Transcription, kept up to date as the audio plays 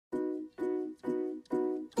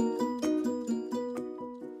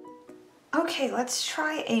Okay, let's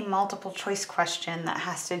try a multiple choice question that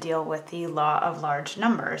has to deal with the law of large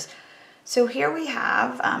numbers. So here we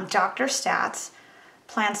have Dr. Stats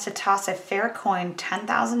plans to toss a fair coin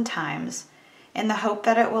 10,000 times in the hope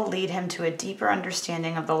that it will lead him to a deeper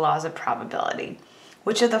understanding of the laws of probability.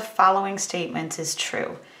 Which of the following statements is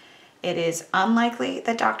true? It is unlikely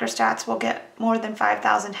that Dr. Stats will get more than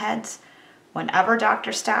 5,000 heads. Whenever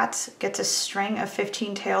Dr. Stats gets a string of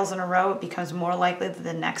 15 tails in a row, it becomes more likely that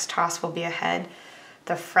the next toss will be a head.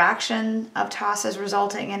 The fraction of tosses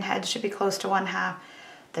resulting in heads should be close to 1/2.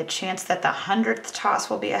 The chance that the 100th toss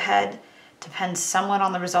will be a head depends somewhat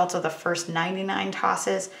on the results of the first 99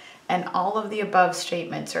 tosses, and all of the above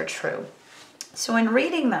statements are true. So in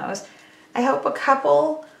reading those, I hope a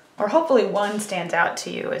couple, or hopefully one, stands out to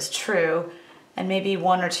you as true, and maybe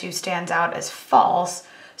one or two stands out as false.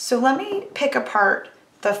 So let me pick apart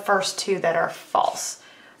the first two that are false,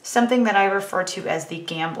 something that I refer to as the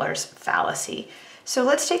gambler's fallacy. So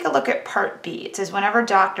let's take a look at part B. It says whenever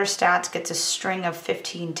Dr. Stats gets a string of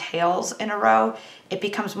 15 tails in a row, it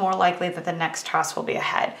becomes more likely that the next toss will be a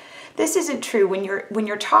head. This isn't true. When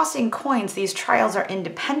you're tossing coins, these trials are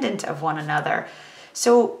independent of one another.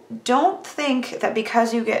 So don't think that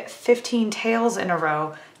because you get 15 tails in a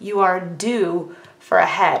row, you are due for a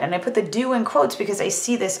head. And I put the due in quotes because I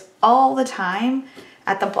see this all the time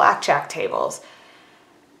at the blackjack tables.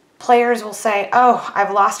 Players will say, oh,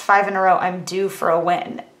 I've lost 5 in a row, I'm due for a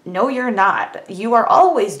win. No, you're not. You are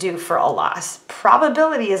always due for a loss.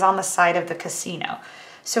 Probability is on the side of the casino.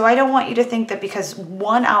 So I don't want you to think that because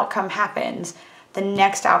one outcome happens, the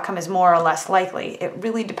next outcome is more or less likely. It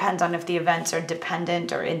really depends on if the events are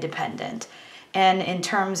dependent or independent. And in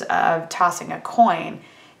terms of tossing a coin,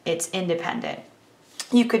 it's independent.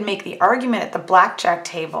 You could make the argument at the blackjack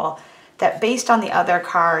table that based on the other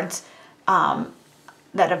cards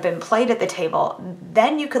that have been played at the table,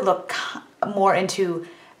 then you could look more into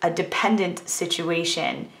a dependent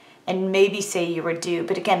situation and maybe say you were due.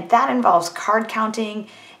 But again, that involves card counting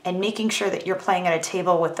and making sure that you're playing at a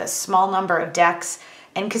table with a small number of decks.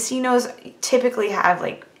 And casinos typically have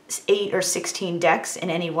like 8 or 16 decks in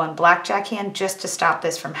any one blackjack hand just to stop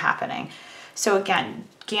this from happening. So again,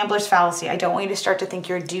 gambler's fallacy. I don't want you to start to think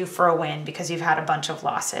you're due for a win because you've had a bunch of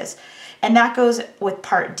losses. And that goes with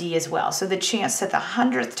part D as well. So the chance that the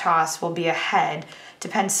 100th toss will be a head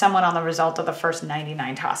depends somewhat on the result of the first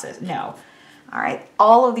 99 tosses. No. All right.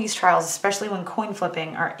 All of these trials, especially when coin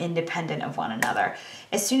flipping, are independent of one another.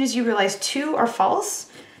 As soon as you realize two are false,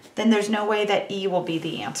 then there's no way that E will be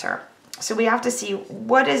the answer. So we have to see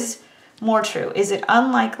what is more true. Is it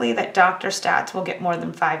unlikely that Dr. Stats will get more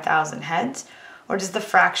than 5,000 heads? Or does the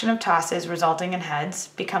fraction of tosses resulting in heads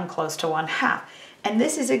become close to 1/2? And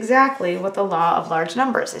this is exactly what the law of large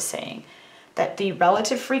numbers is saying, that the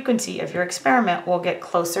relative frequency of your experiment will get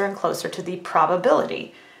closer and closer to the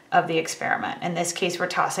probability of the experiment. In this case, we're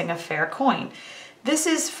tossing a fair coin. This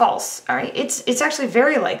is false, all right? It's actually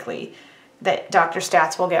very likely that Dr.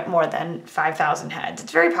 Stats will get more than 5,000 heads.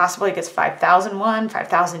 It's very possible he gets 5,001,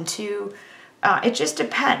 5,002. It just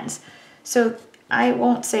depends. So I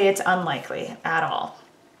won't say it's unlikely at all.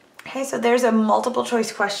 Okay, so there's a multiple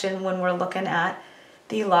choice question when we're looking at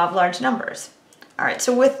the law of large numbers. All right,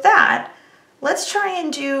 so with that, let's try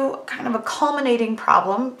and do kind of a culminating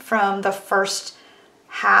problem from the first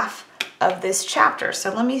half of this chapter. So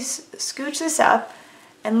let me scooch this up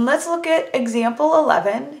and let's look at example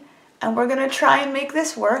 11, and we're gonna try and make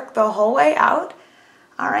this work the whole way out.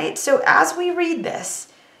 All right, so as we read this,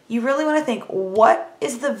 you really wanna think, what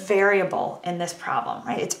is the variable in this problem,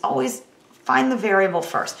 right? It's always find the variable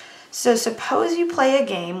first. So suppose you play a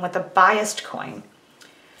game with a biased coin.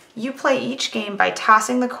 You play each game by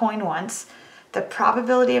tossing the coin once. The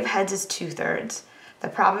probability of heads is 2/3. The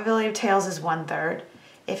probability of tails is 1/3.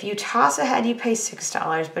 If you toss a head, you pay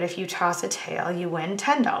 $6, but if you toss a tail, you win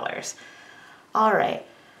 $10. All right,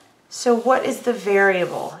 so what is the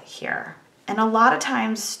variable here? And a lot of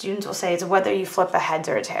times students will say it's whether you flip a heads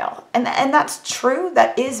or a tail. And that's true,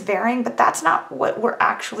 that is varying, but that's not what we're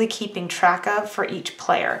actually keeping track of for each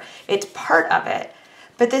player. It's part of it,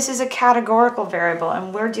 but this is a categorical variable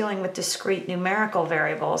and we're dealing with discrete numerical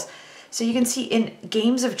variables. So you can see in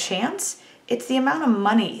games of chance, it's the amount of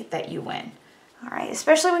money that you win. All right,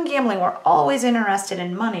 especially when gambling, we're always interested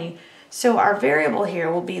in money. So our variable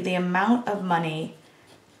here will be the amount of money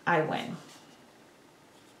I win.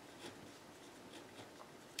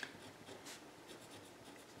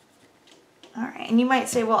 All right, and you might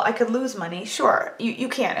say, well, I could lose money. Sure, you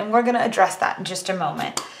can, and we're gonna address that in just a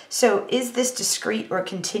moment. So is this discrete or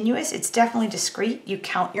continuous? It's definitely discrete. You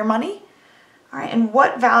count your money. All right, and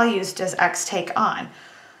what values does X take on?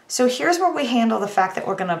 So here's where we handle the fact that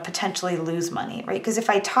we're going to potentially lose money, right? Because if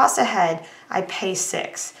I toss a head, I pay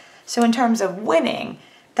 6. So in terms of winning,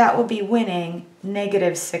 that will be winning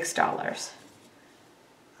negative $6.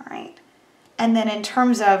 All right. And then in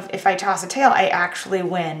terms of if I toss a tail, I actually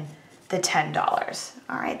win the $10.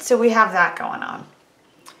 All right. So we have that going on.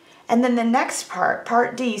 And then the next part,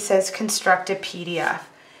 part D, says construct a PDF.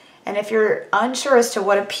 And if you're unsure as to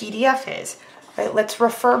what a PDF is, right, let's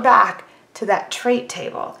refer back to that trait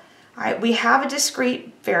table. All right, we have a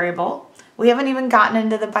discrete variable. We haven't even gotten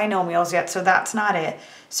into the binomials yet, so that's not it.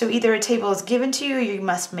 So either a table is given to you or you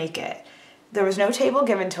must make it. There was no table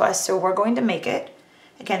given to us, so we're going to make it.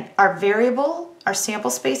 Again, our variable, our sample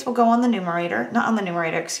space will go on the numerator, not on the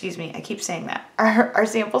numerator, excuse me, I keep saying that. Our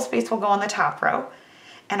sample space will go on the top row,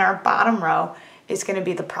 and our bottom row is going to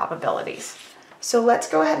be the probabilities. So let's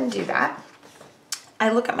go ahead and do that.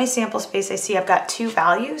 I look at my sample space, I see I've got 2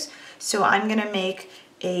 values, so I'm going to make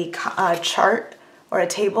a chart or a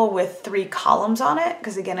table with 3 columns on it,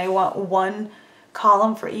 because again, I want 1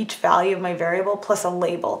 column for each value of my variable plus a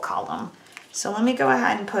label column. So let me go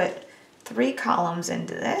ahead and put 3 columns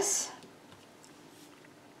into this.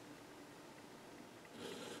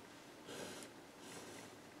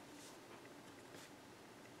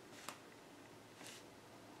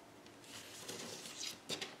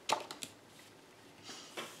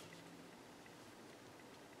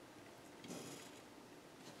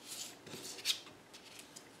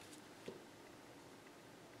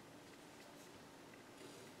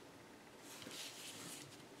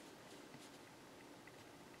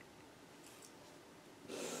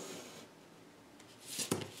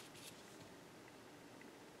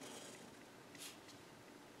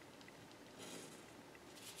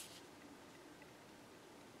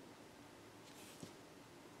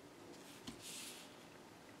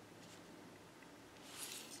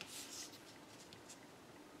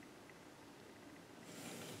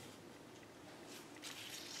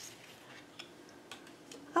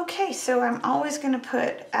 Okay, so I'm always going to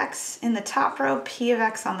put x in the top row, p of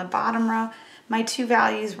x on the bottom row. My 2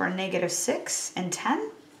 values were negative 6 and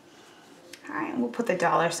 10. All right, we'll put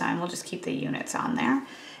the $sign. We'll just keep the units on there.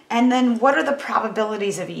 And then what are the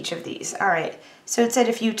probabilities of each of these? All right, so it said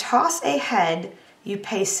if you toss a head, you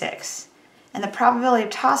pay 6. And the probability of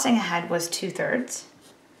tossing a head was 2/3.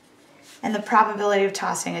 And the probability of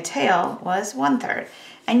tossing a tail was 1/3.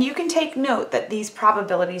 And you can take note that these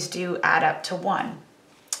probabilities do add up to 1.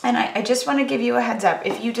 And I just want to give you a heads up.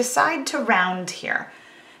 If you decide to round here,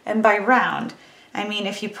 and by round, I mean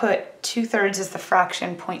if you put 2/3 as the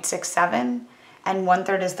fraction 0.67 and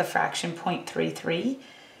 1/3 as the fraction 0.33,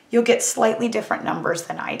 you'll get slightly different numbers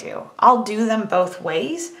than I do. I'll do them both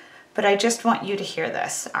ways, but I just want you to hear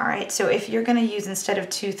this. All right, so if you're going to use, instead of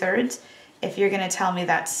 2/3, if you're going to tell me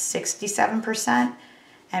that's 67%,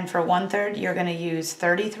 and for 1/3 you're going to use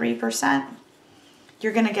 33%,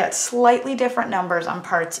 you're going to get slightly different numbers on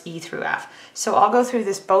parts E through F. So I'll go through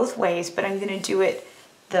this both ways, but I'm going to do it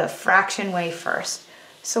the fraction way first.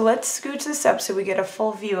 So let's scooch this up so we get a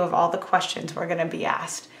full view of all the questions we're going to be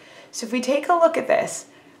asked. So if we take a look at this,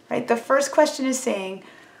 right, the first question is saying,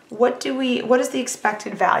 what is the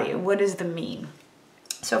expected value? What is the mean?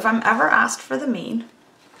 So if I'm ever asked for the mean,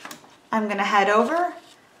 I'm going to head over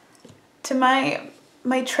to my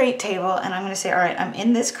trait table, and I'm going to say, all right, I'm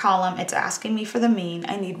in this column. It's asking me for the mean.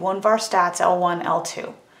 I need 1 var stats, L1,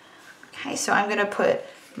 L2. Okay, so I'm going to put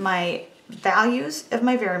my values of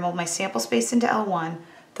my variable, my sample space into L1,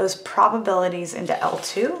 those probabilities into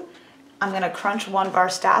L2. I'm going to crunch 1 var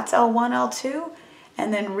stats, L1, L2,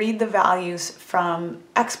 and then read the values from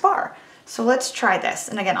X bar. So let's try this.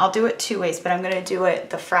 And again, I'll do it 2 ways, but I'm going to do it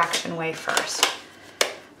the fraction way first.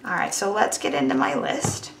 All right, so let's get into my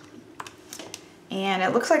list. And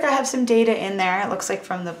it looks like I have some data in there. It looks like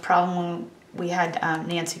from the problem when we had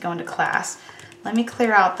Nancy go into class. Let me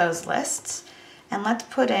clear out those lists and let's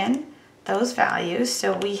put in those values.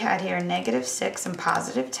 So we had here -6 and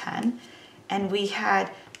 +10, and we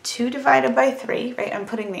had 2 divided by 3, right? I'm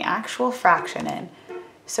putting the actual fraction in.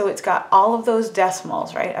 So it's got all of those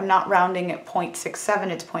decimals, right? I'm not rounding at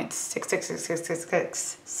 0.67, it's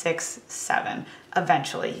 0.6666667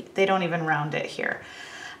 eventually. They don't even round it here.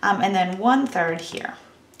 And then 1/3 here,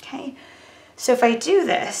 okay? So if I do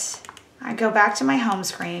this, I go back to my home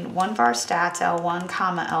screen, 1 var stats, L1,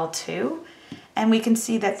 comma, L2, and we can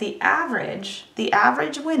see that the average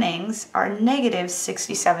winnings are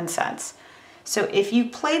 -67 cents. So if you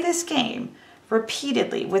play this game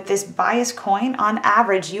repeatedly with this bias coin, on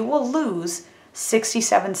average, you will lose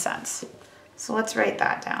 67 cents. So let's write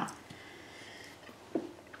that down.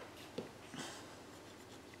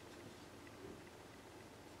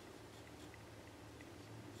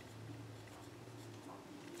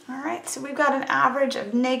 All right, so we've got an average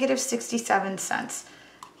of negative 67 cents.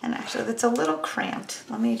 And actually that's a little cramped.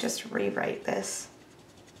 Let me just rewrite this.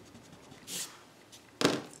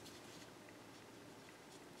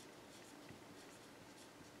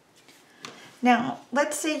 Now,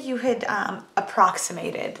 let's say you had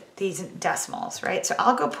approximated these decimals, right? So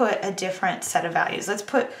I'll go put a different set of values. Let's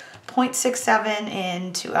put 0.67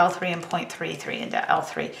 into L3 and 0.33 into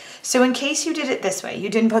L3. So in case you did it this way, you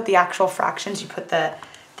didn't put the actual fractions, you put the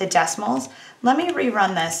decimals. Let me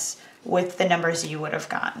rerun this with the numbers you would have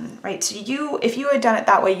gotten, right? So if you had done it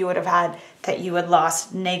that way, you would have had that you had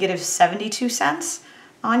lost negative 72 cents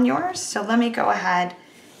on yours. So let me go ahead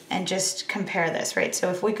and just compare this, right? So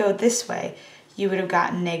if we go this way, you would have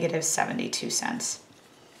gotten negative 72 cents,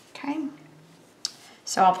 okay?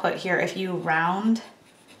 So I'll put here, if you round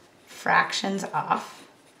fractions off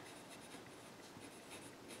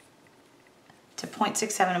to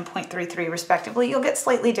 0.67 and 0.33 respectively, you'll get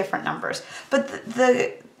slightly different numbers. But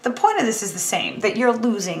the point of this is the same, that you're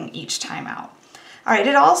losing each time out. All right,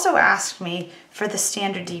 it also asked me for the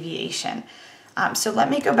standard deviation. So let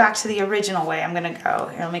me go back to the original way. I'm gonna go,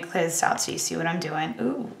 here, let me clear this out so you see what I'm doing.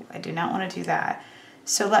 Ooh, I do not wanna do that.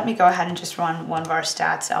 So let me go ahead and just run one of our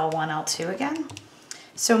stats, L1, L2 again.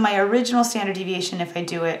 So my original standard deviation, if I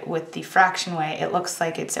do it with the fraction way, it looks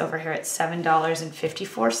like it's over here at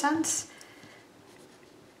 $7.54.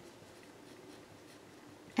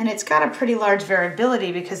 And it's got a pretty large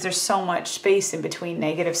variability because there's so much space in between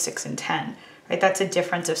negative 6 and 10, right? That's a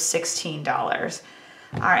difference of $16.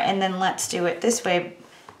 All right, and then let's do it this way.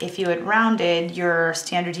 If you had rounded, your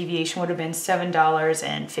standard deviation would have been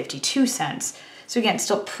 $7.52. So again,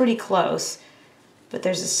 still pretty close, but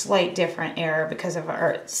there's a slight different error because of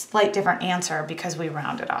our slight different answer because we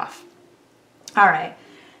rounded off. All right,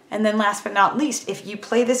 and then last but not least, if you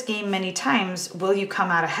play this game many times, will you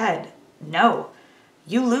come out ahead? No,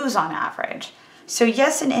 you lose on average. So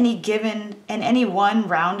yes, in any one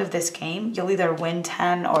round of this game, you'll either win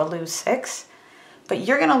 10 or lose 6. But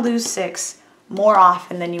you're gonna lose 6 more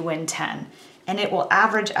often than you win 10. And it will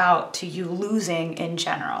average out to you losing in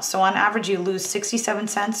general. So on average, you lose 67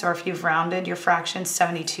 cents, or if you've rounded your fractions,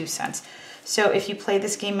 72 cents. So if you play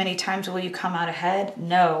this game many times, will you come out ahead?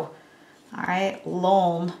 No. All right,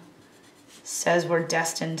 Loln says we're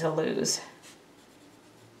destined to lose.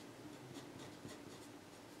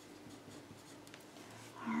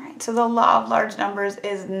 All right, so the law of large numbers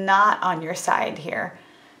is not on your side here.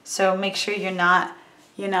 So make sure you're not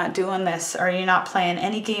doing this, or you're not playing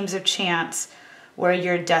any games of chance where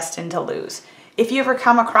you're destined to lose. If you ever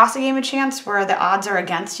come across a game of chance where the odds are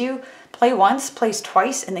against you, play once, play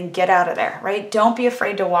twice, and then get out of there, right? Don't be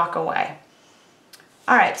afraid to walk away.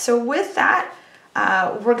 All right, so with that,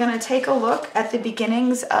 we're gonna take a look at the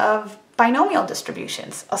beginnings of binomial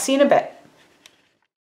distributions. I'll see you in a bit.